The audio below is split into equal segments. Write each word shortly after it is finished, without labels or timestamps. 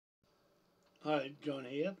Hi, John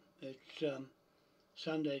here. It's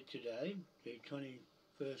Sunday today, the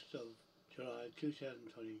 21st of July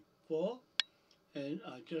 2024, and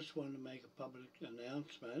I just want to make a public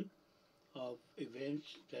announcement of events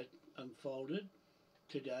that unfolded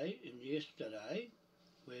today and yesterday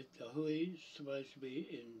with the hui supposed to be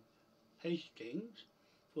in Hastings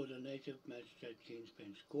for the Native Magistrate King's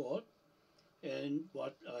Bench Court, and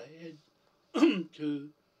what I had to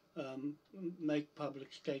make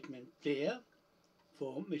public statement there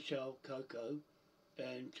for Michell, Kaukau,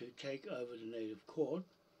 and to take over the native court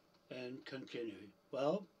and continue.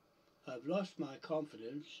 Well, I've lost my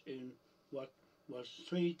confidence in what was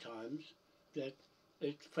 3 times that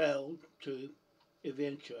it failed to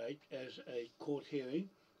eventuate as a court hearing.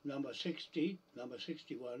 Number 60, number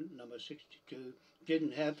 61, number 62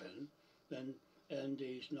 didn't happen, and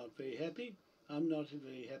he's not very happy. I'm not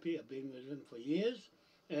very happy. I've been with him for years,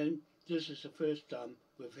 and this is the first time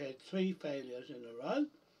we've had 3 failures in a row,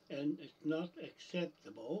 and it's not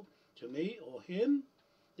acceptable to me or him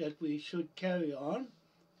that we should carry on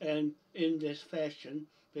and in this fashion,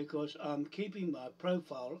 because I'm keeping my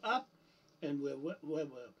profile up, and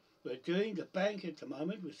we're doing the bank at the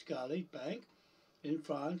moment with Scarlet Bank in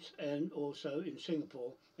France and also in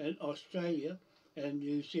Singapore and Australia and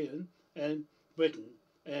New Zealand and Britain,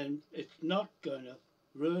 and it's not going to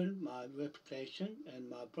ruin my reputation and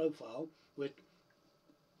my profile with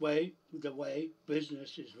the way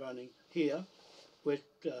business is running here with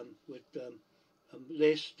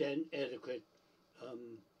less than adequate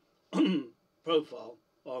profile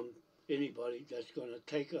on anybody that's going to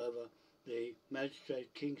take over the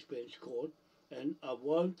Magistrate King's Bench Court, and I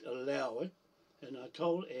won't allow it. And I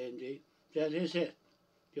told Andy, that is it.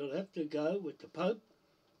 You'll have to go with the Pope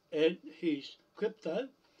and his crypto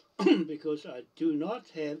because I do not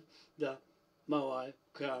have the Moai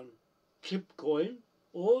Crown chip coin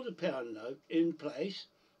or the pound note in place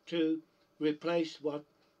to replace what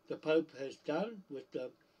the Pope has done with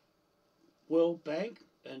the World Bank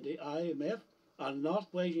and the IMF. Are not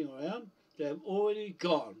waiting around. They've already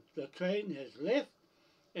gone. The train has left,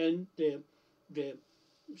 and their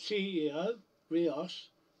CEO Rios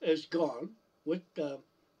is gone with the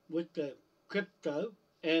crypto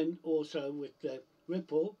and also with the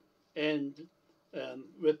Ripple and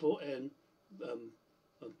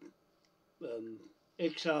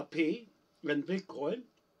XRP and Bitcoin.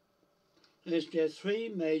 As there are 3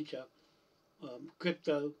 major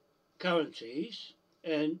cryptocurrencies,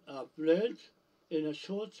 and I've learned in a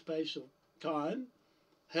short space of time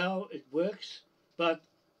how it works, but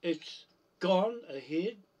it's gone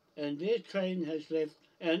ahead and their train has left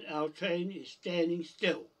and our train is standing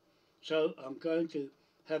still. So I'm going to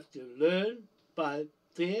have to learn by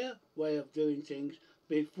their way of doing things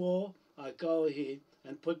before I go ahead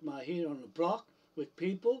and put my head on the block with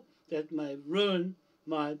people that may ruin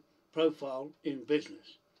my profile in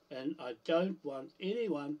business. And I don't want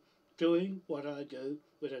anyone doing what I do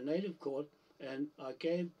with a native court, and I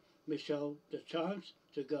gave Michelle the chance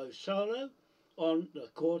to go solo on the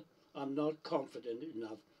court. I'm not confident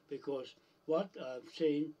enough because what I've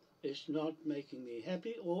seen is not making me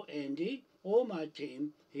happy, or Andy, or my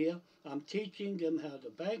team here. I'm teaching them how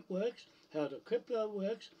the bank works, how the crypto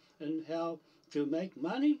works, and how to make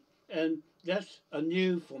money, and that's a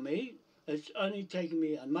new for me. It's only taken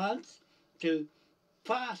me a month to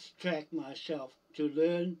fast track myself to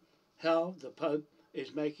learn how the Pope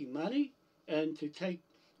is making money, and to take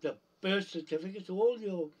the birth certificates. All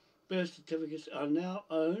your birth certificates are now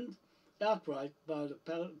owned outright by the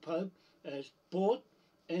Pope, as bought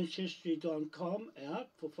Ancestry.com out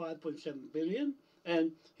for 5.7 billion,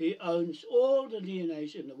 and he owns all the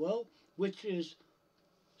DNAs in the world, which is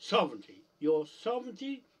sovereignty. Your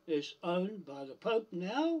sovereignty is owned by the Pope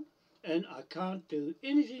now, and I can't do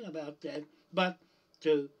anything about that but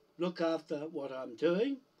to look after what I'm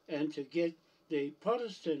doing and to get the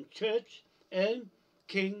Protestant Church and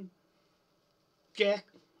King Jack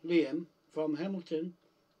Lien from Hamilton,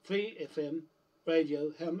 Free FM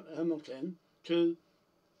Radio Hamilton, to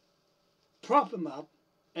prop him up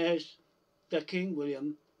as the King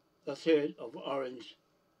William III of Orange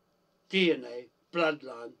DNA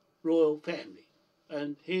bloodline royal family.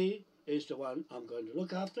 And he is the one I'm going to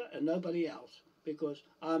look after and nobody else, because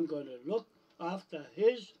I'm going to look after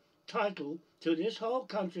his title to this whole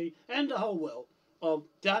country and the whole world of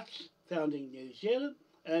Dutch founding New Zealand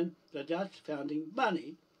and the Dutch founding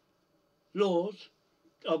money laws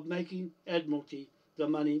of making Admiralty the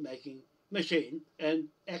money-making machine, and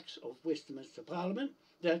acts of Westminster Parliament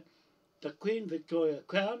that the Queen Victoria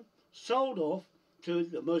Crown sold off to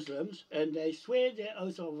the Muslims, and they swear their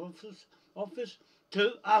oath of office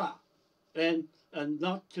to Allah and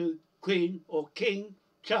not to Queen or King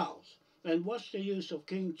Charles. And what's the use of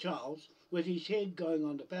King Charles with his head going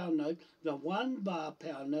on the pound note, the 1 bar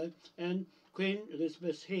pound note, and Queen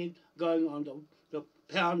Elizabeth's head going on the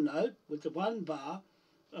pound note with the 1 bar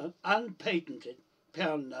unpatented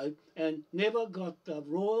pound note, and never got the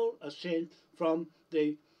royal assent from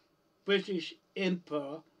the British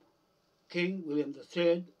Emperor King William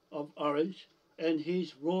III of Orange and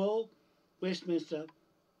his Royal Westminster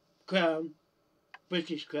Crown,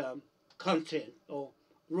 British Crown consent or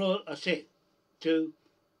royal assent to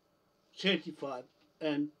certify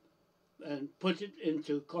and put it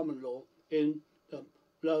into common law in the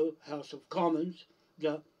Low House of Commons,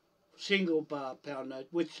 the single bar pound note,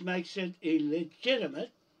 which makes it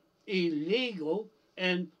illegitimate, illegal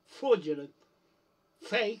and fraudulent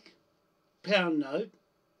fake pound note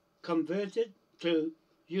converted to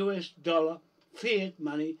US dollar fiat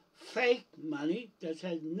money, fake money that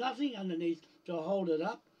has nothing underneath to hold it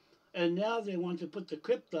up, and now they want to put the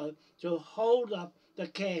crypto to hold up the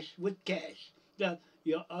cash with cash. That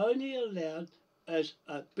you're only allowed as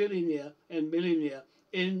a billionaire and millionaire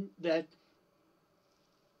in that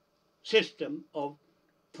system of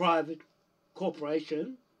private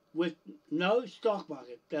corporation with no stock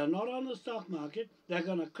market. They're not on the stock market. They're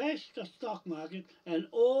going to crash the stock market and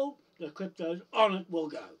all the cryptos on it will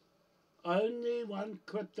go. Only one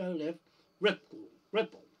crypto left,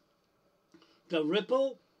 Ripple. The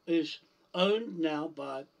Ripple is owned now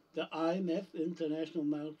by the IMF, International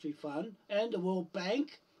Monetary Fund, and the World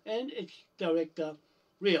Bank, and its director,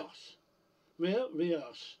 Rios.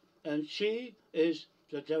 And she is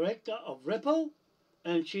the director of Ripple,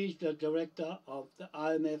 and she's the director of the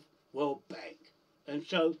IMF World Bank. And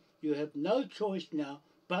so you have no choice now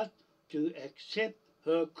but to accept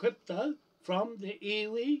her crypto from the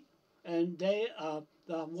IWI, and they are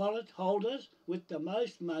the wallet holders with the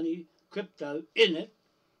most money crypto in it,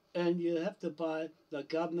 and you have to buy the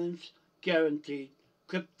government's guaranteed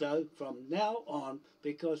crypto from now on,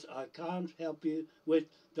 because I can't help you with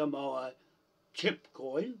the Moai chip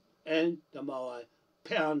coin and the Moai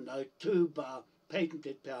pound note, 2 bar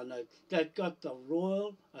patented pound note that got the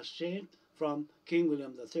royal assent from King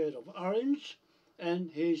William III of Orange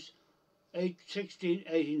and his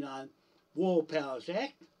 1689 War Powers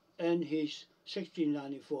Act and his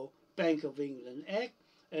 1694 Bank of England Act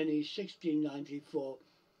and his 1694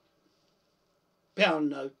 pound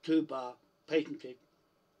note 2 bar patented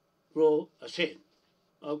royal assent.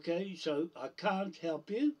 Okay, so I can't help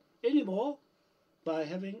you anymore by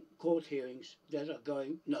having court hearings that are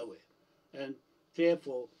going nowhere. And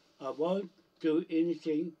therefore, I won't do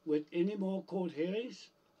anything with any more court hearings,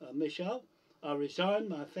 Michelle. I resign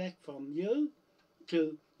my fact from you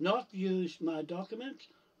to not use my documents,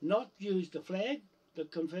 not use the flag, the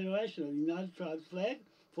Confederation of the United Tribes flag,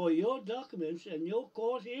 for your documents and your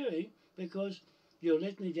court hearing, because you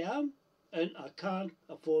let me down and I can't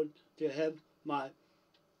afford to have my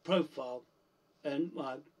profile and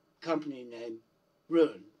my company name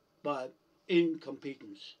ruined by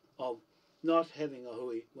incompetence of not having a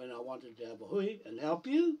hui when I wanted to have a hui and help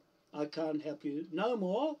you. I can't help you no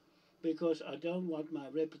more because I don't want my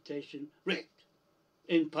reputation wrecked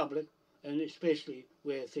in public, and especially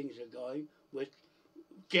where things are going with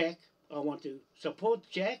Jack. I want to support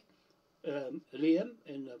Jack, Liam,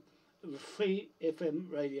 in the Free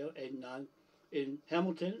FM Radio 89 in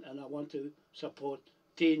Hamilton, and I want to support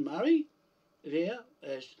Dean Murray there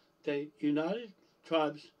as the United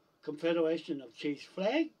Tribes Confederation of Chiefs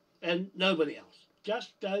flag, and nobody else.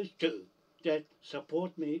 Just those two that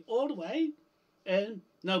support me all the way, and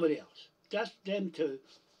nobody else. Just them two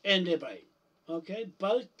and their brain. Okay,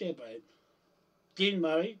 both their brain. Dean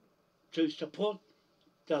Murray to support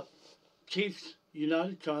the Chiefs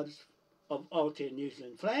United Tribes of Aotearoa New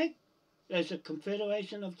Zealand flag as a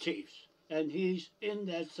confederation of chiefs, and he's in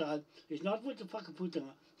that side. He's not with the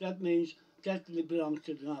whakaputanga. That means that belongs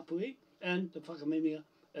to the Ngāpuhi and the whakaminia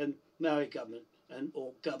and Maori government, and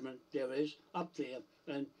all government there is up there,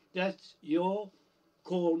 and that's your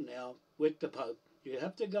call now with the Pope. You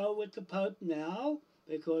have to go with the Pope now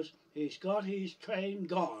because he's got his train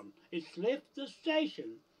gone. It's left the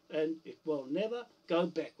station and it will never go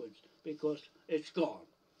backwards because it's gone,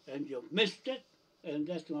 and you've missed it, and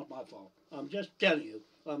that's not my fault. I'm just telling you,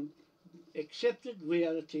 accepted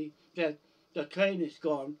reality that the train is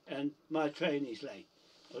gone and my train is late.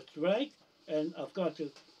 That's right, and I've got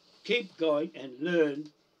to keep going and learn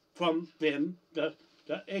from them, the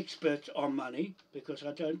experts on money, because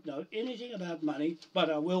I don't know anything about money, but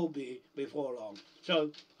I will be before long.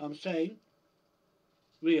 So I'm saying,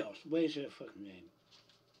 Rios, where's her fucking name?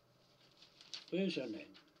 Where's her name?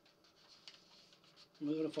 I'm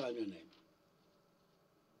not going to find her name.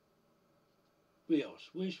 Rios.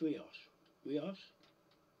 Where's Rios? Rios?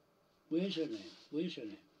 Where's her name? Where's her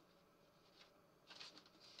name?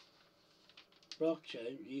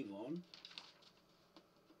 Blockchain, Yvonne.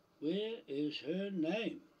 Where is her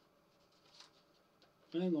name?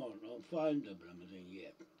 Hang on, I'll find the blooming thing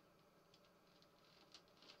yet.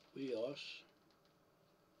 Rios.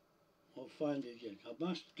 I'll find it yet. I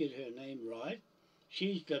must get her name right.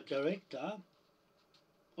 She's the director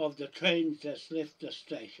of the trains that's left the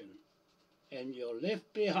station. And you're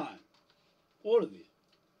left behind, all of you,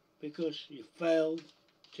 because you failed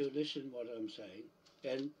to listen what I'm saying,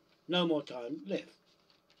 and no more time left.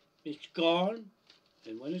 It's gone,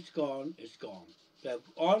 and when it's gone, it's gone. They're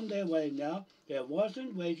on their way now. They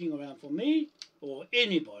wasn't waiting around for me or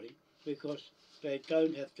anybody, because they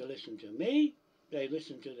don't have to listen to me. They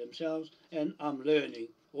listen to themselves, and I'm learning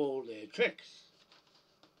all their tricks.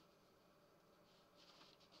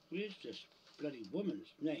 Where's this bloody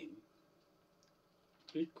woman's name?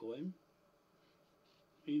 Bitcoin,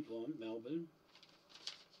 Yvonne, Melbourne,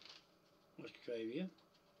 Australia,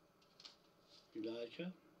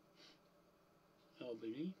 Elijah,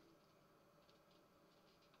 Albany,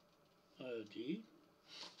 IOD.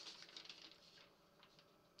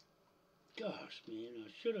 Gosh, man, I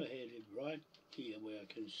should have had it right here where I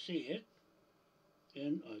can see it,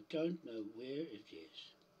 and I don't know where it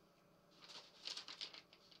is.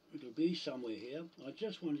 It'll be somewhere here. I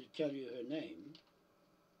just wanted to tell you her name,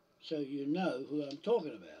 so you know who I'm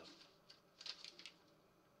talking about.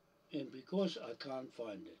 And because I can't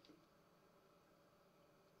find it.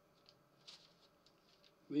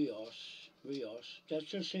 Rios, that's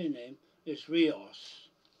just her name, it's Rios.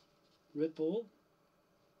 Ripple,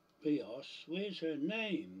 Rios, where's her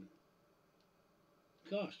name?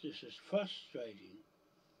 Gosh, this is frustrating.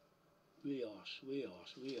 Rios.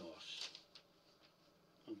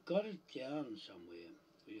 I've got it down somewhere,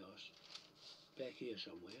 Rios. Back here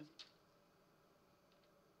somewhere.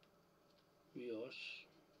 Rios.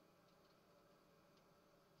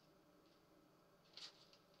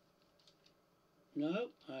 No,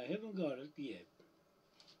 I haven't got it yet.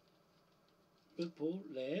 Ripple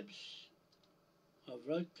Labs. I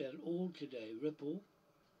wrote that all today. Ripple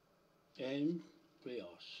and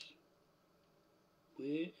Rios.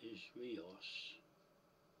 Where is Rios?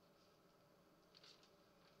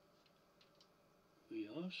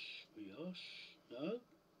 Rios. No,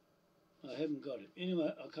 I haven't got it.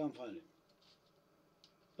 Anyway, I can't find it.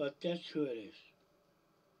 But that's who it is.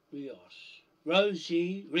 Rios.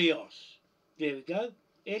 Rosie Rios. There we go.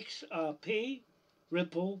 XRP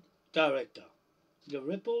Ripple Director. The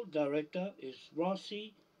Ripple Director is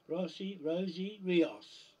Rosie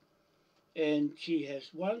Rios. And she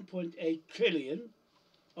has 1.8 trillion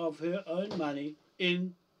of her own money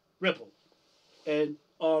in Ripple. And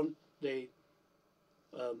on the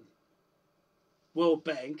World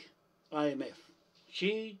Bank, IMF.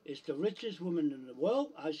 She is the richest woman in the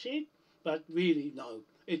world, I said, but really no.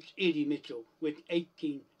 It's Eddie Mitchell with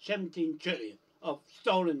 17 trillion of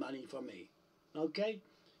stolen money from me. Okay?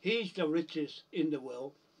 He's the richest in the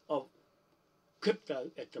world of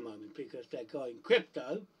crypto at the moment, because they're going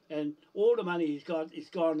crypto, and all the money he's got is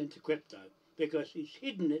gone into crypto because he's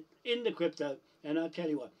hidden it in the crypto. And I tell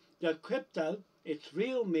you what, the crypto, its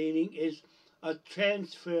real meaning is a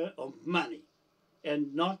transfer of money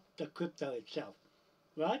and not the crypto itself,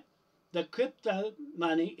 right? The crypto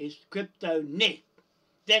money is CryptoNet.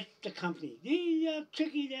 That's the company. These are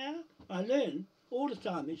tricky now. I learn all the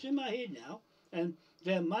time. It's in my head now. And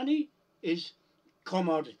their money is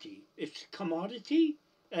commodity. It's commodity,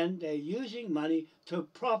 and they're using money to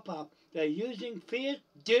prop up. They're using fiat,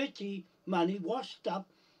 dirty money, washed up,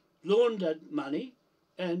 laundered money,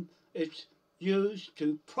 and it's used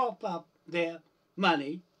to prop up their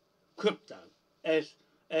money, crypto, as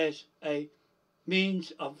a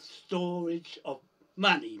means of storage of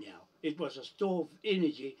money now. It was a store of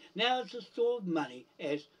energy. Now it's a store of money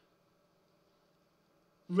as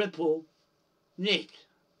RIPPLENET,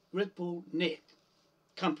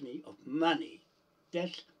 company of money.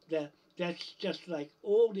 That's just like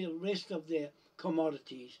all the rest of their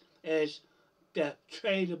commodities as the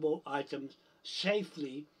tradable items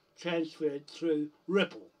safely transferred through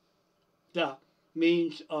Ripple, the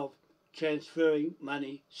means of transferring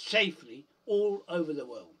money safely all over the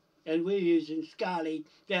world. And we're using Scarlet.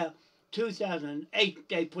 They're 2008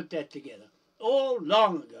 they put that together. All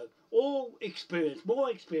long ago. All experience, more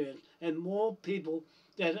experience, and more people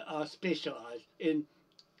that are specialised in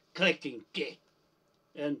collecting debt.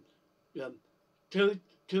 And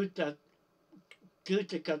Tutataki,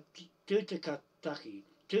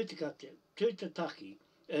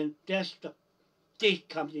 and that's the debt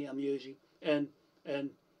company I'm using, and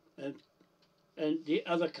and the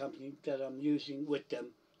other company that I'm using with them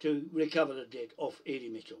to recover the debt of Eddie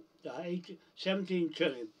Michell. The 17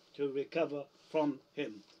 trillion to recover from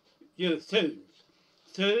him. You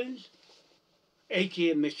Thurns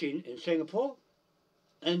ATM machine in Singapore,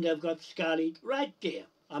 and they've got Scarlet right there.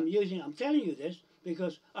 I'm telling you this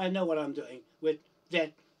because I know what I'm doing with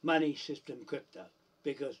that money system crypto,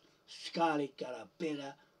 because Scarlet got a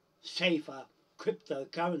better, safer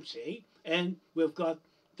cryptocurrency, and we've got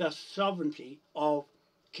the sovereignty of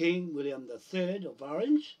King William III of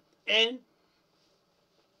Orange and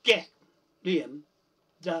Jack Lien,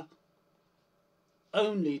 the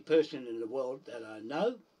only person in the world that I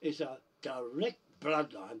know is a direct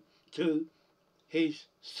bloodline to his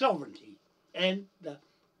sovereignty, and the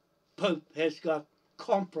Pope has got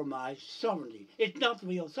compromised sovereignty. It's not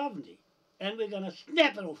real sovereignty, and we're going to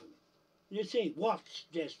snap it off him. You see, watch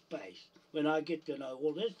this space when I get to know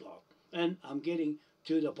all this lot, and I'm getting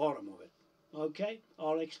to the bottom of it. Okay,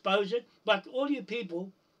 I'll expose it, but all you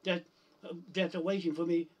people that are waiting for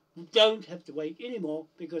me don't have to wait anymore,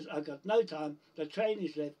 because I've got no time. The train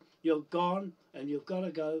is left. You're gone, and you've got to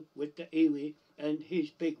go with the iwi and his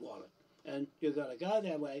big wallet. And you've got to go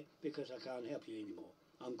that way, because I can't help you anymore.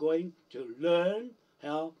 I'm going to learn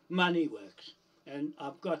how money works. And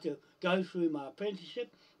I've got to go through my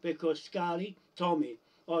apprenticeship, because Scarlett told me,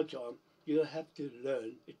 oh John, you have to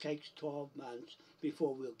learn. It takes 12 months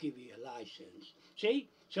before we'll give you a license. See?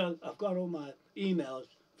 So I've got all my emails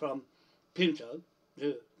from Pinto,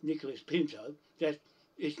 Nicholas Pinto, that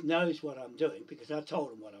it knows what I'm doing, because I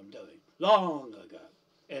told him what I'm doing long ago.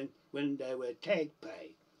 And when they were tag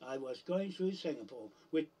pay, I was going through Singapore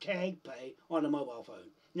with tag pay on a mobile phone.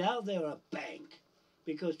 Now they're a bank,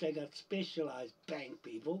 because they got specialised bank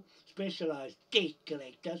people, specialised gate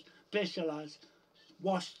collectors, specialised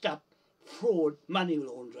washed up fraud money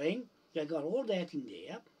laundering. They got all that in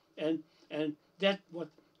there, and that's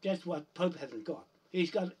what Pope hasn't got. He's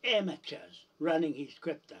got amateurs running his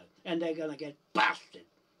crypto, and they're going to get busted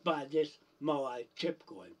by this Moai chip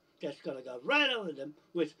coin. That's going to go right over them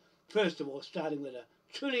with, first of all, starting with a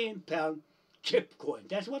 £1 trillion chip coin.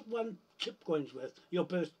 That's what one chip coin's worth, your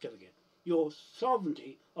birth certificate. Your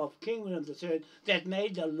sovereignty of King William III that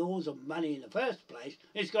made the laws of money in the first place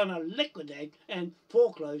is going to liquidate and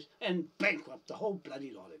foreclose and bankrupt the whole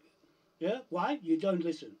bloody lot of you. Yeah? Why? You don't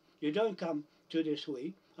listen. You don't come to this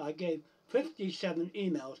week. I gave 57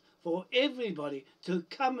 emails for everybody to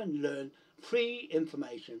come and learn free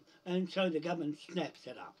information, and so the government snaps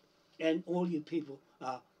it up. And all you people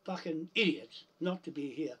are fucking idiots not to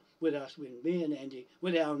be here with us, with me and Andy,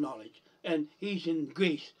 with our knowledge. And he's in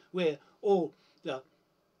Greece, where all the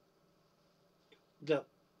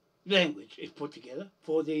language is put together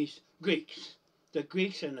for these Greeks, the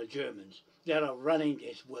Greeks and the Germans that are running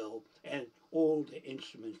this world, and all the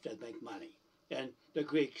instruments that make money. And the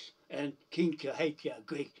Greeks, and King Kahatia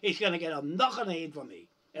Greek, he's going to get a knock on the head from me.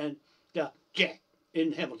 And the Jack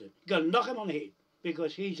in Hamilton, going to knock him on the head,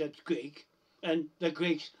 because he's a Greek, and the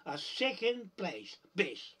Greeks are second best,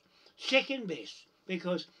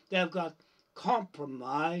 because they've got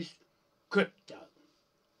compromised crypto.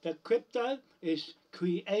 The crypto is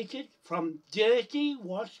created from dirty,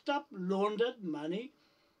 washed up, laundered money,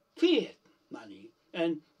 fiat money,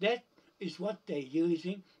 and that is what they're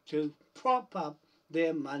using to prop up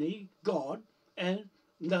their money, God, and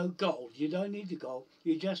no gold. You don't need the gold,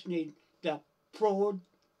 you just need the fraud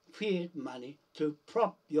fiat money to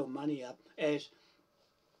prop your money up as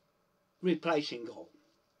replacing gold,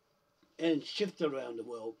 and shift around the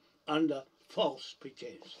world under false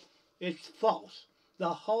pretense. It's false. The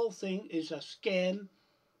whole thing is a scam,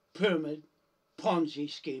 pyramid, Ponzi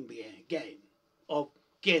scheme game of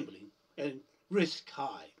gambling and risk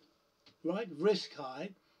high, right? Risk high,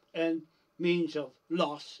 and means of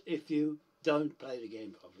loss if you don't play the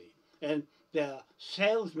game properly. And there are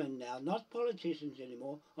salesmen now, not politicians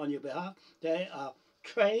anymore, on your behalf. They are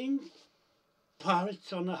trained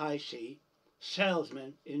pirates on the high sea,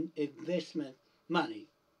 salesmen in investment money,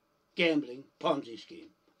 gambling, Ponzi scheme.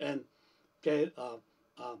 And they are,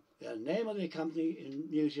 the name of the company in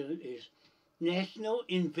New Zealand is National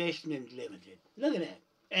Investment Limited. Look at that.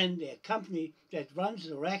 And their company that runs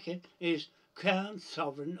the racket is Crown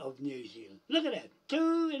Sovereign of New Zealand. Look at that.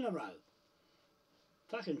 2 in a row.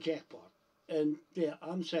 Fucking jackpot. And there,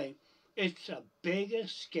 I'm saying it's the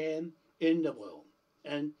biggest scam in the world.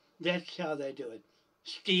 And that's how they do it.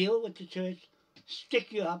 Steal with the church,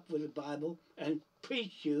 stick you up with the Bible, and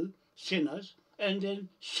preach you sinners, and then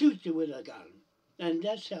shoot you with a gun. And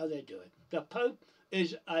that's how they do it. The Pope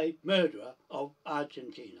is a murderer of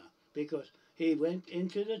Argentina, because he went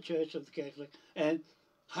into the Church of the Catholic and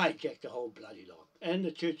hijacked the whole bloody lot. and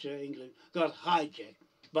the Church of England got hijacked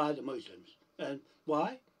by the Muslims. And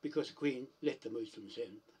why? Because the Queen let the Muslims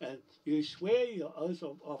in. And you swear your oath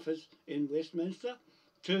of office in Westminster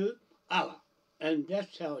to Allah. And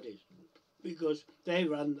that's how it is. Because they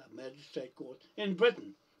run the magistrate court in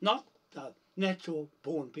Britain. Not the natural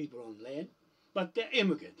born people on land, but the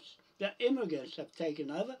immigrants. The immigrants have taken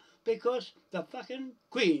over because the fucking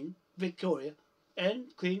Queen Victoria and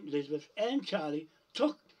Queen Elizabeth and Charlie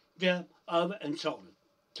took them over and sold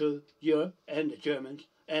it to Europe and the Germans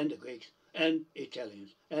and the Greeks and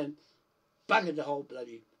Italians and buggered the whole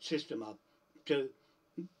bloody system up to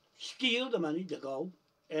steal the money, the gold,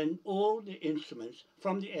 and all the instruments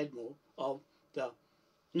from the Admiral of the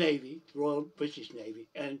Navy, Royal British Navy,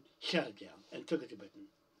 and shut it down and took it to Britain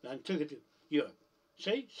and took it to Europe.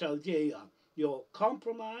 See? So there you are. You're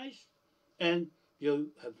compromised and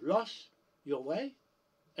you have lost your way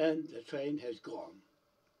and the train has gone.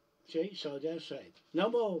 See? So they're saved. No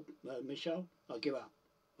more, Michelle. I give up.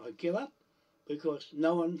 I give up because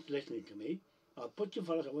no one's listening to me. I put you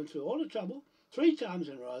fellas, I went through all the trouble 3 times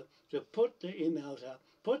in a row to put the emails out,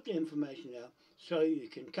 put the information out, so you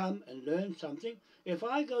can come and learn something. If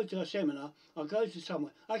I go to a seminar, I go to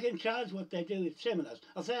somewhere, I can charge what they do at seminars,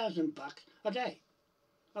 $1,000 a day.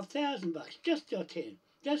 $1,000 just to attend.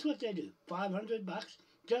 That's what they do. $500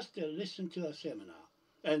 just to listen to a seminar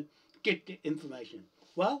and get the information.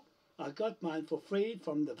 Well, I got mine for free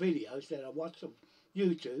from the videos that I watch on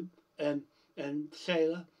YouTube and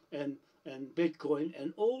Sailor and Bitcoin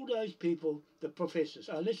and all those people, the professors.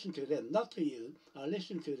 I listen to them, not to you. I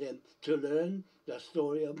listen to them to learn the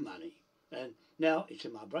story of money. And now it's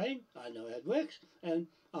in my brain. I know how it works, and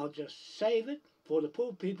I'll just save it for the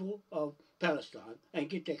poor people of Palestine and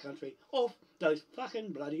get their country off those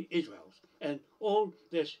fucking bloody Israels and all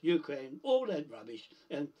this Ukraine, all that rubbish,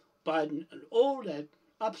 and Biden and all that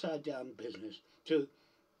upside down business to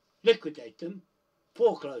liquidate them,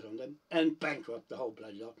 foreclose on them, and bankrupt the whole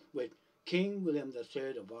bloody lot with King William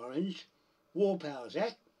III of Orange, War Powers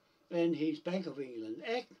Act, and his Bank of England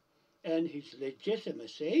Act, and his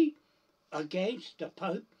legitimacy against the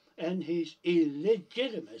Pope, and his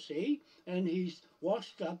illegitimacy, and his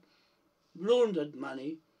washed up, laundered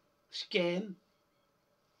money, scam,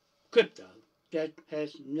 crypto, that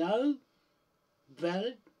has no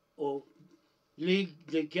valid or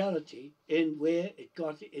legality in where it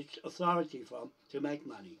got its authority from to make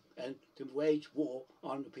money and to wage war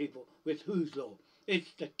on the people with whose law.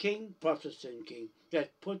 It's the king, Protestant king, that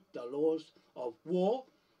put the laws of war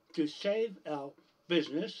to save our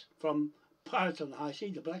business from pirates on the high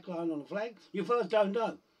sea, the black line on the flag. You fellas don't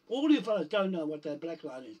know. All you fellas don't know what that black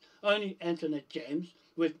line is. Only Antoinette James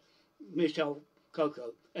with Michell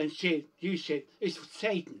Kaukau and you said it's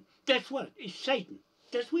Satan. That's what it's Satan.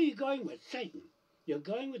 That's where you're going with, Satan. You're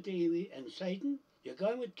going with the iwi and Satan. You're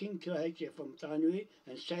going with King Tuatha from Tainui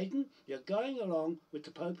and Satan. You're going along with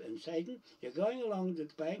the Pope and Satan. You're going along with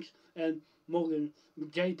the banks and Morgan,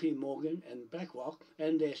 JP Morgan and BlackRock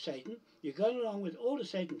and their Satan. You're going along with all the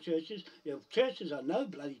Satan churches. Your churches are no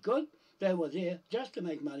bloody good. They were there just to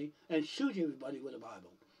make money and shoot everybody with a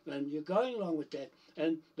Bible. And you're going along with that,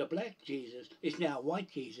 and the black Jesus is now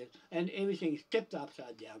white Jesus, and everything's tipped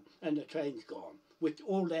upside down, and the train's gone, with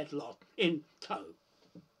all that lot in tow.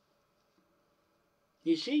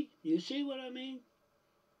 You see what I mean?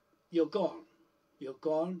 You're gone. You're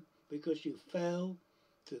gone because you failed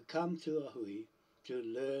to come to a hui to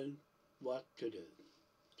learn what to do,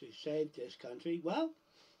 to save this country. Well,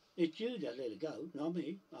 it's you that let it go, not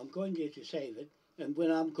me. I'm going there to save it, and when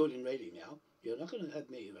I'm good and ready now, you're not going to have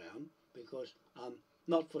me around because I'm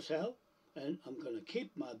not for sale, and I'm going to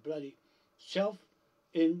keep my bloody self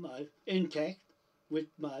intact with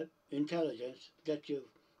my intelligence that you've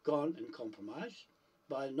gone and compromised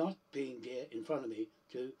by not being there in front of me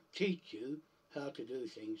to teach you how to do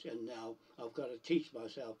things. And now I've got to teach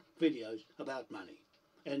myself videos about money,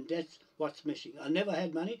 and that's what's missing. I never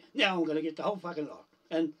had money. Now I'm going to get the whole fucking lot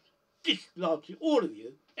and dislodge all of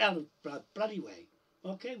you out of the bloody way.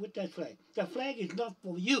 Okay, with that flag. The flag is not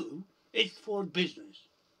for you, it's for business.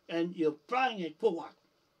 And you're flying it for what?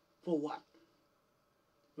 For what?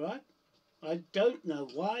 Right? I don't know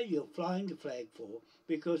why you're flying the flag for,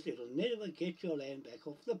 because it'll never get your land back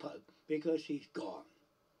off the Pope, because he's gone.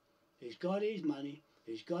 He's got his money,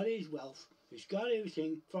 he's got his wealth, he's got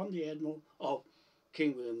everything from the Admiral of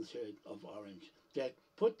King William III of Orange that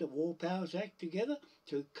put the War Powers Act together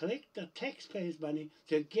to collect the taxpayers' money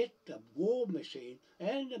to get the war machine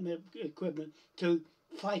and the equipment to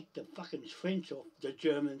fight the fucking French off, the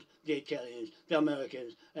Germans, the Italians, the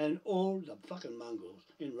Americans, and all the fucking mongrels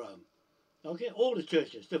in Rome. Okay, all the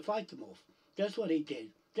churches, to fight them off. That's what he did.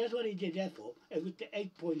 That's what he did that for. And with the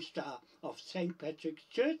 8-point star of St. Patrick's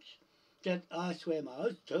Church, that I swear my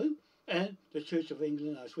oath to, and the Church of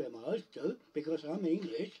England I swear my oath to, because I'm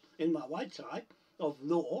English in my white side of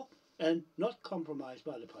law and not compromised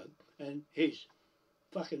by the Pope and his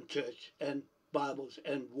fucking church and Bibles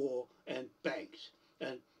and war and banks.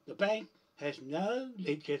 And the bank has no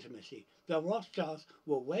legitimacy. The Rothschilds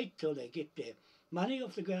will wait till they get their money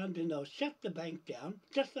off the ground and they'll shut the bank down,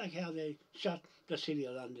 just like how they shut the City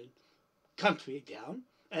of London country down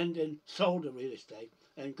and then sold the real estate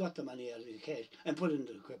and got the money out of the cash and put it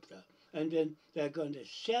into the crypto. And then they're going to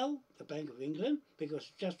sell the Bank of England, because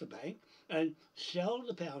it's just a bank, and sell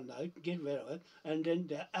the pound note, get rid of it, and then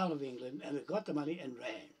they're out of England and they got the money and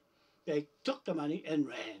ran. They took the money and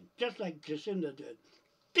ran, just like Jacinda did.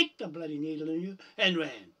 Stick the bloody needle in you and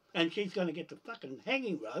ran. And she's going to get the fucking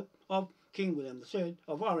hanging rope of King William III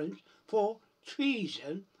of Orange for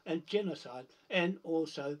treason and genocide, and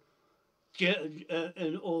also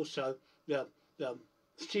the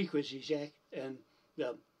Secrecies Act and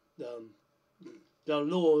the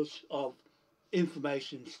laws of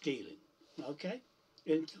information stealing. Okay,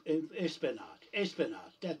 in espionage,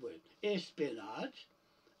 that word, espionage,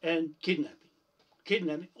 and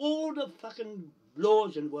kidnapping. All the fucking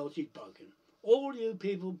laws in the world she's broken. All you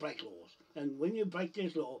people break laws, and when you break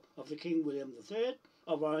this law of the King William III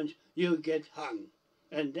of Orange, you get hung.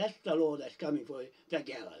 And that's the law that's coming for you, the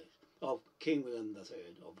gallows of King William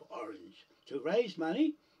III of Orange. To raise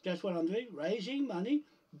money, that's what I'm doing, raising money,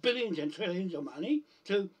 billions and trillions of money,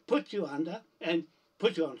 to put you under and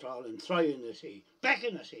put you on trial and throw you in the sea, back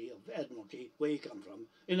in the sea of Admiralty, where you come from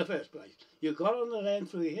in the first place. You got on the land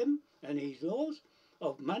through him and his laws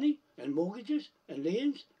of money and mortgages and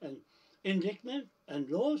liens and indictment and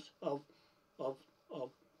laws of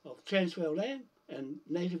transfer of land and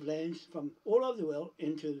native lands from all over the world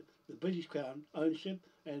into the British Crown ownership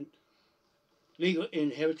and legal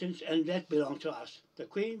inheritance, and that belongs to us. The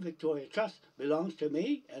Queen Victoria Trust belongs to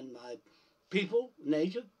me and my people,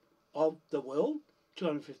 native of the world,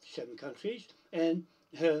 257 countries, and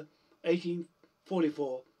her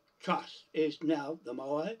 1844 trust is now the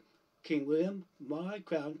Moai King William, my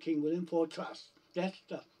Crown King William for Trust. That's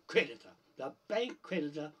the creditor, the bank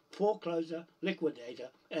creditor, forecloser, liquidator,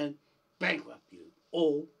 and bankrupt you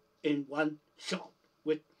all in one shot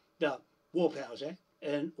with the War Powers Act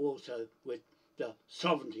and also with the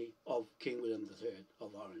sovereignty of King William III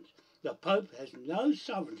of Orange. The Pope has no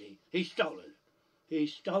sovereignty. He's stolen it.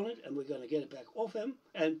 He's stolen it, and we're going to get it back off him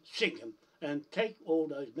and sink him and take all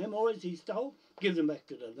those memorials he stole, give them back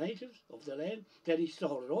to the natives of the land that he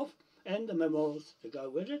stole it off, and the memorials to go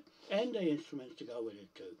with it, and the instruments to go with it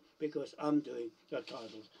too, because I'm doing the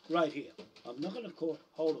titles right here. I'm not going to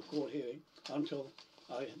hold a court hearing until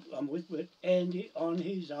I'm with Andy on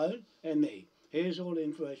his own and me. Here's all the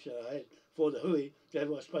information I had for the hui that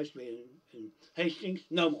was supposed to be in Hastings.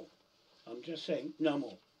 No more. I'm just saying, no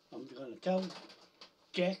more. I'm going to tell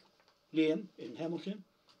Jack, Liam in Hamilton,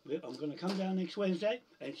 I'm going to come down next Wednesday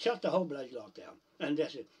and shut the whole bloody lot down. And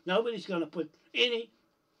that's it. Nobody's going to put any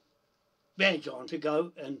badge on to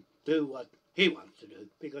go and do what he wants to do,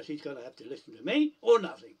 because he's going to have to listen to me or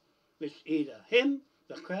nothing. It's either him,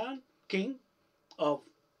 the Crown King of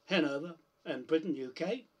Hanover and Britain,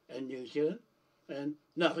 UK and New Zealand, and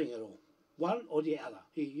nothing at all. One or the other.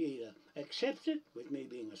 He either accepts it, with me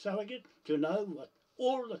being a surrogate, to know what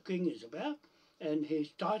all the king is about, and his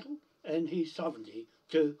title and his sovereignty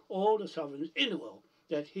to all the sovereigns in the world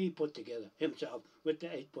that he put together himself with the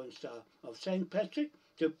 8-point star of St. Patrick,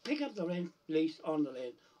 to pick up the rent lease on the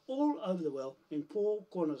land all over the world in 4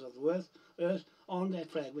 corners of the earth on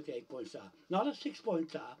that flag with the 8-point star. Not a 6-point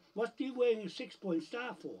star. What are you wearing a 6-point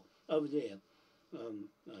star for over there,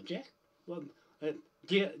 Jack? Well,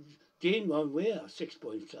 Dean won't wear a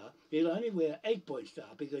 6-point star. He'll only wear an 8-point star,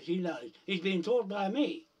 because he knows he's been taught by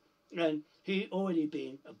me. And he already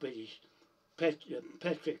been a British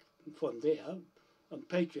Patrick from there, a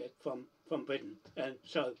patriot from Britain. And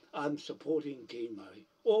so I'm supporting Dean Murray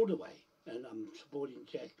all the way. And I'm supporting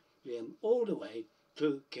Jack Liam all the way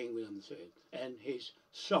to King William III and his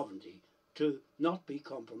sovereignty to not be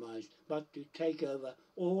compromised, but to take over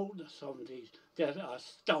all the sovereignties that are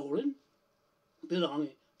stolen,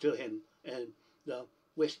 belonging to him and the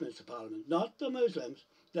Westminster Parliament. Not the Muslims,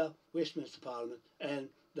 the Westminster Parliament and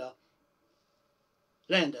the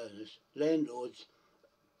landowners, landlords,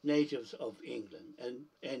 natives of England,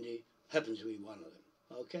 and he happens to be one of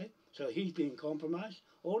them. Okay? So he's been compromised.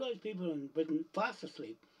 All those people in Britain fast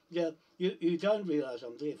asleep. Yeah, you don't realise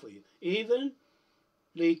I'm there for you. Even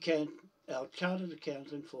Lee Kent, our chartered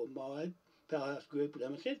accountant for my Powerhouse Group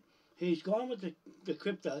Limited, he's gone with the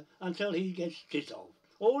crypto until he gets dissolved.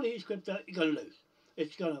 all his crypto, you're going to lose.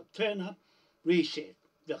 It's going to turn up, reset.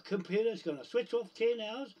 The computer's going to switch off 10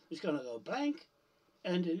 hours, it's going to go blank,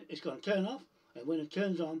 and then it's going to turn off, and when it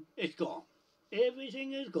turns on, it's gone.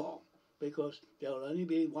 Everything is gone, because there will only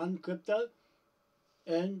be one crypto,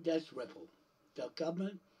 and that's Ripple. The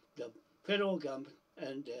government, the federal government,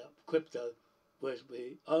 and their crypto will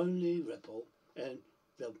be only Ripple, and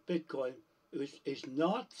the Bitcoin is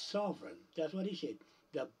not sovereign. That's what he said.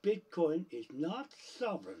 The Bitcoin is not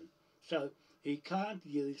sovereign, so he can't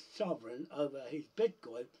use sovereign over his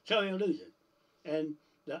Bitcoin, so he'll lose it. And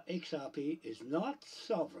the XRP is not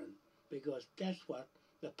sovereign, because that's what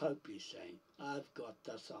the Pope is saying. I've got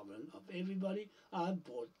the sovereign of everybody. I've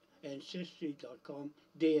bought Ancestry.com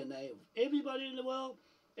DNA of everybody in the world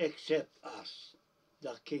except us,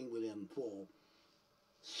 the King William IV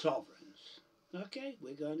sovereigns. Okay,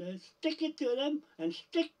 we're going to stick it to them and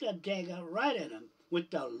stick the dagger right in them with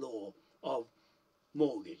the law of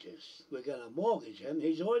mortgages. We're going to mortgage him.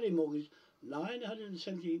 He's already mortgaged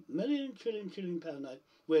 970 million trillion pound note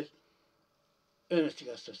with Ernest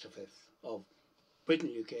Augustus V of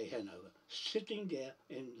Britain, UK, Hanover, sitting there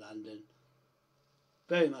in London,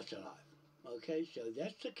 very much alive. Okay, so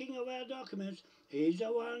that's the king of our documents. He's the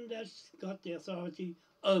one that's got the authority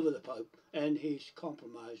over the Pope, and he's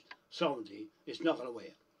compromised sovereignty. It's not going to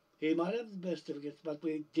wear. He might have the birth certificates, but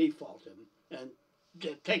we default him and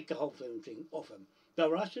take the whole thing off him. The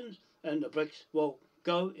Russians and the BRICS will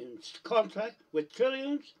go in contract with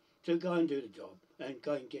trillions to go and do the job and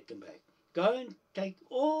go and get them back. Go and take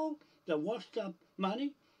all the washed up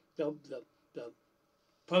money, the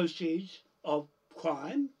proceeds of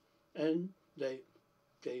crime, and the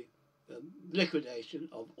liquidation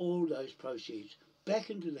of all those proceeds back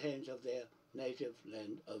into the hands of their native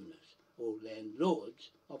land owners or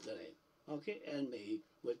landlords of the land. Okay, and me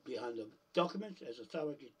with behind the documents as a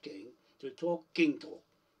surrogate king to talk king talk.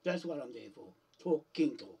 That's what I'm there for. Talk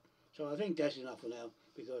king talk. So I think that's enough for now,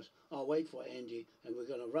 because I'll wait for Andy, and we're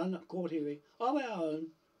going to run a court hearing of our own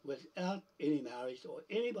without any marriage or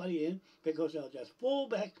anybody in, because they'll just fall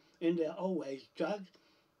back in their old ways,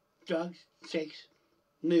 drugs, sex,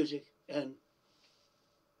 music, and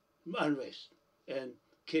unrest, and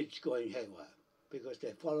kids going haywire, because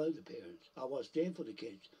they follow the parents. I was there for the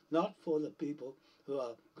kids, not for the people who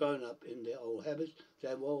are grown up in their old habits.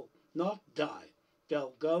 They will not die.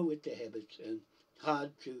 They'll go with their habits, and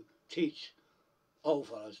hard to teach old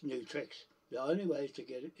fellas new tricks. The only way to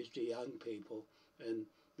get it is the young people, and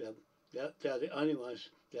they're the only ones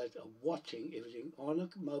that are watching everything on a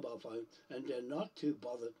mobile phone, and they're not too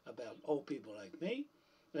bothered about old people like me,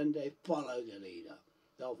 and they follow the leader.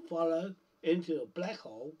 They'll follow into the black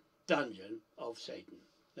hole dungeon of Satan,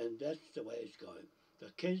 and that's the way it's going.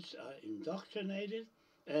 The kids are indoctrinated,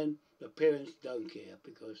 and the parents don't care,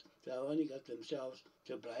 because they've only got themselves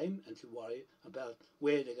to blame and to worry about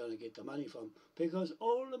where they're going to get the money from, because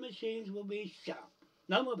all the machines will be shut.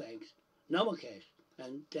 No more banks, no more cash,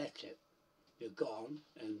 and that's it. You're gone,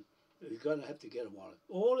 and you're going to have to get a wallet.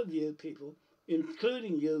 All of you people,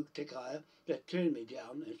 including you, Tikaya, that turned me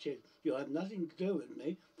down and said, you have nothing to do with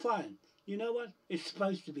me, fine. You know what? It's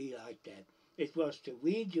supposed to be like that. It was to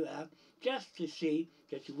weed you out, just to see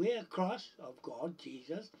that you wear a cross of God,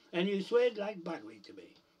 Jesus, and you swear like buggery to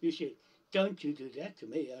me. You said, don't you do that to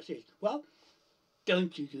me. I said, well,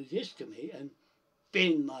 don't you do this to me and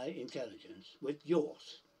bend my intelligence with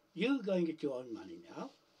yours. You go and get your own money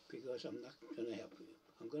now, because I'm not going to help you.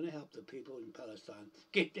 I'm going to help the people in Palestine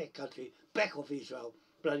get their country back off Israel,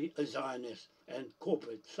 bloody Zionists and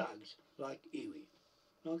corporate thugs like IWI.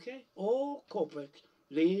 Okay? All corporates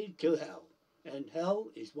lead to hell. And hell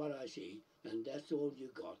is what I see, and that's all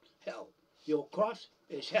you got. Hell. Your cross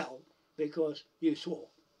is hell, because you swore.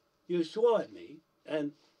 You swore at me,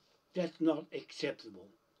 and that's not acceptable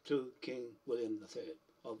to King William III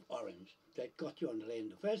of Orange, that got you on the land in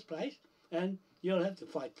the first place, and you'll have to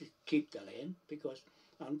fight to keep the land, because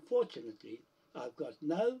unfortunately I've got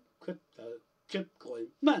no crypto chip coin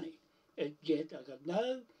money. Yet I've got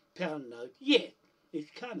no pound note yet.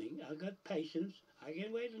 It's coming. I've got patience. I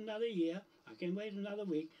can wait another year. I can wait another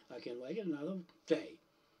week. I can wait another day.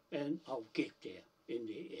 And I'll get there in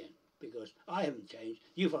the end. Because I haven't changed.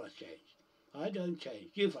 You fellas changed. I don't change.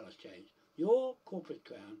 You fellas change. Your corporate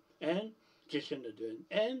crown and Jacinda Ardern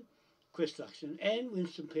and Chris Luxon and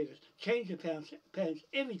Winston Peters change the pounds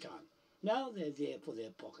every time. Now they're there for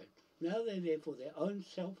their pocket. Now they're there for their own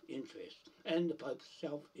self-interest and the Pope's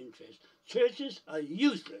self-interest. Churches are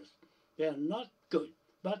useless. They're not good,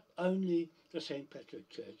 but only the St. Patrick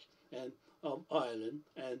Church and of Ireland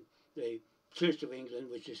and the Church of England,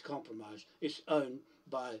 which is compromised, is owned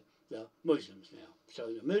by the Muslims now. So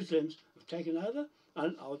the Muslims have taken over,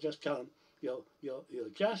 and I'll just tell them, you're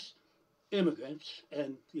just immigrants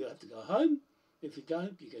and you have to go home. If you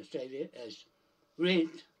don't, you can stay there as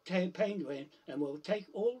rent, paying rent, and we'll take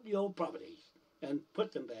all your properties and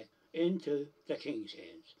put them back into the king's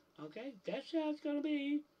hands. Okay, that's how it's going to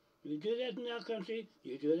be. You do that in our country,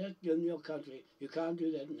 you do that in your country. You can't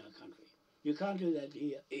do that in our country. You can't do that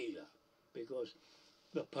here either, because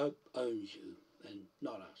the Pope owns you and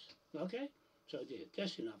not us. Okay? So there,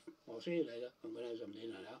 that's enough. I'll see you later. I'm going to have some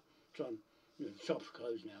dinner now. Trying, the shop's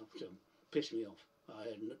closed now, so piss me off. I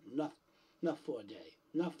had enough for a day.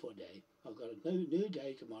 Enough for a day. I've got a new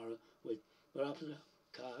day tomorrow with Rappa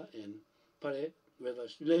Car and Pare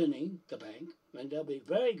Rivers learning the bank, and they'll be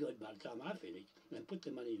very good by the time I finish and put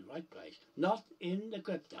the money in the right place. Not in the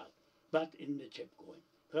crypto, but in the chip coin.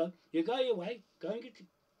 So you go your way, go and get the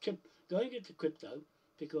chip, go and get the crypto,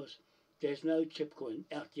 because there's no chip coin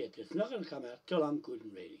out yet. It's not going to come out till I'm good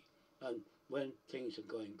and ready, and when things are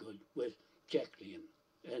going good with Jack Lien,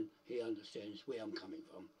 and he understands where I'm coming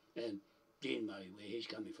from, and Dean Murray where he's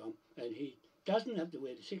coming from, and he doesn't have to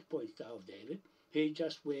wear the 6-point star of David. He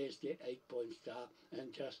just wears the 8-point star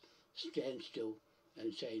and just stands still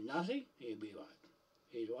and say nothing. He'll be right.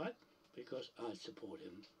 He's right because I support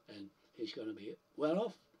him, and he's going to be well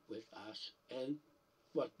off with us, and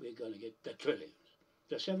what we're going to get, the trillions.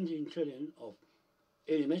 The 17 trillion of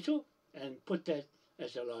Michell, and put that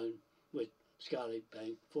as a loan with Scarlet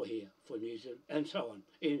Bank for here, for New Zealand, and so on,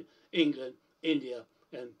 in England, India,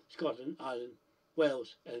 and Scotland, Ireland,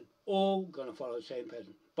 Wales, and all going to follow the same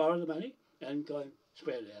pattern. Borrow the money and go and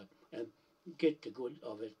spread it out and get the good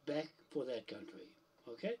of it back for that country.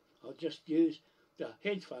 Okay? I'll just use the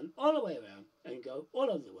hedge fund all the way around and go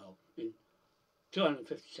all over the world in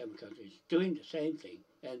 257 countries doing the same thing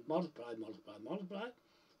and multiply, multiply, multiply.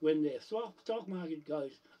 When their stock market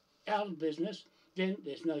goes out of business, then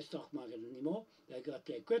there's no stock market anymore. They got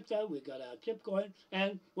their crypto, we got our chip coin,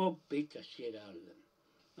 and we'll beat the shit out of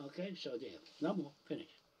them. Okay, so there, no more, finish.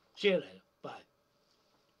 See you later, bye.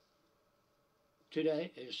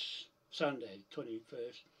 Today is Sunday,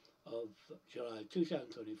 21st of July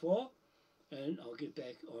 2024, and I'll get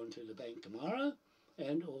back onto the bank tomorrow,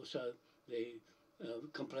 and also the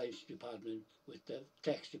complaints department with the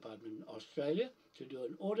tax department in Australia to do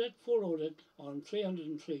an audit, full audit on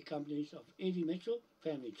 303 companies of Eddie Mitchell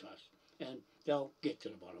Family Trust, and they'll get to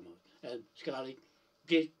the bottom of it. And Scarlet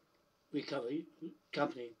Debt Recovery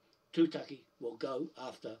Company, Tutaki, will go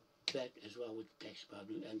after that as well with the tax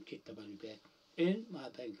department and get the money back in my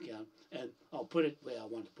bank account, and I'll put it where I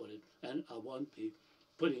want to put it, and I won't be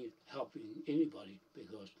putting it, helping anybody,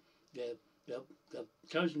 because they're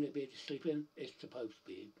chosen their bed to sleep in, it's the Pope's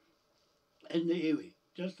bed. And the iwi,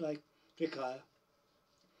 just like the kaya,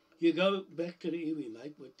 you go back to the iwi,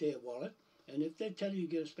 mate, with their wallet, and if they tell you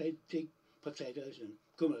get a spade to dig potatoes and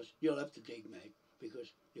kumaras, you'll have to dig, mate,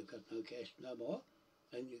 because you've got no cash no more,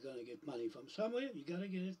 and you're going to get money from somewhere, you've got to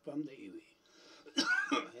get it from the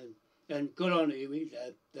iwi. and good on the iwi,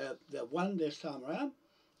 they've won this time around,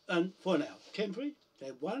 and for now, temporary,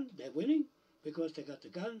 they've won, they're winning, because they got the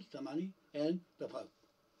guns, the money, and the Pope.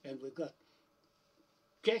 And we've got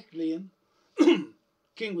Jack Lien,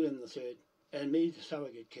 King William III, and me, the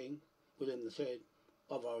surrogate King, William III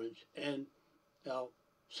of Orange, and our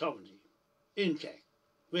sovereignty intact,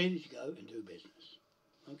 ready to go and do business.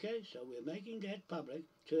 Okay, so we're making that public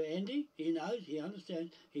to Andy. He knows, he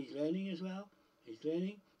understands, he's learning as well. He's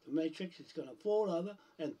learning. The matrix is going to fall over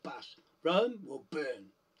and bust. Rome will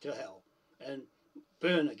burn to hell and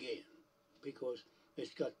burn again, because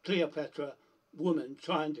it's got Cleopatra woman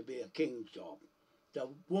trying to be a king's job. The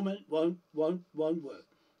woman won't work.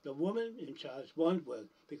 The woman in charge won't work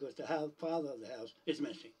because the father of the house is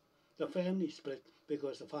missing. The family split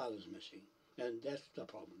because the father's missing, and that's the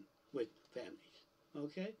problem with families.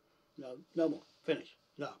 Okay? No more. Finish.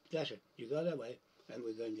 No, that's it. You go that way, and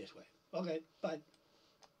we're going this way. Okay, bye.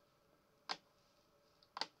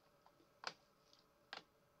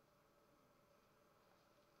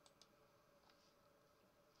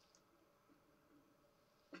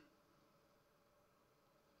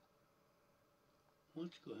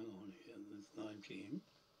 What's going on here with 19,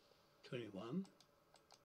 21?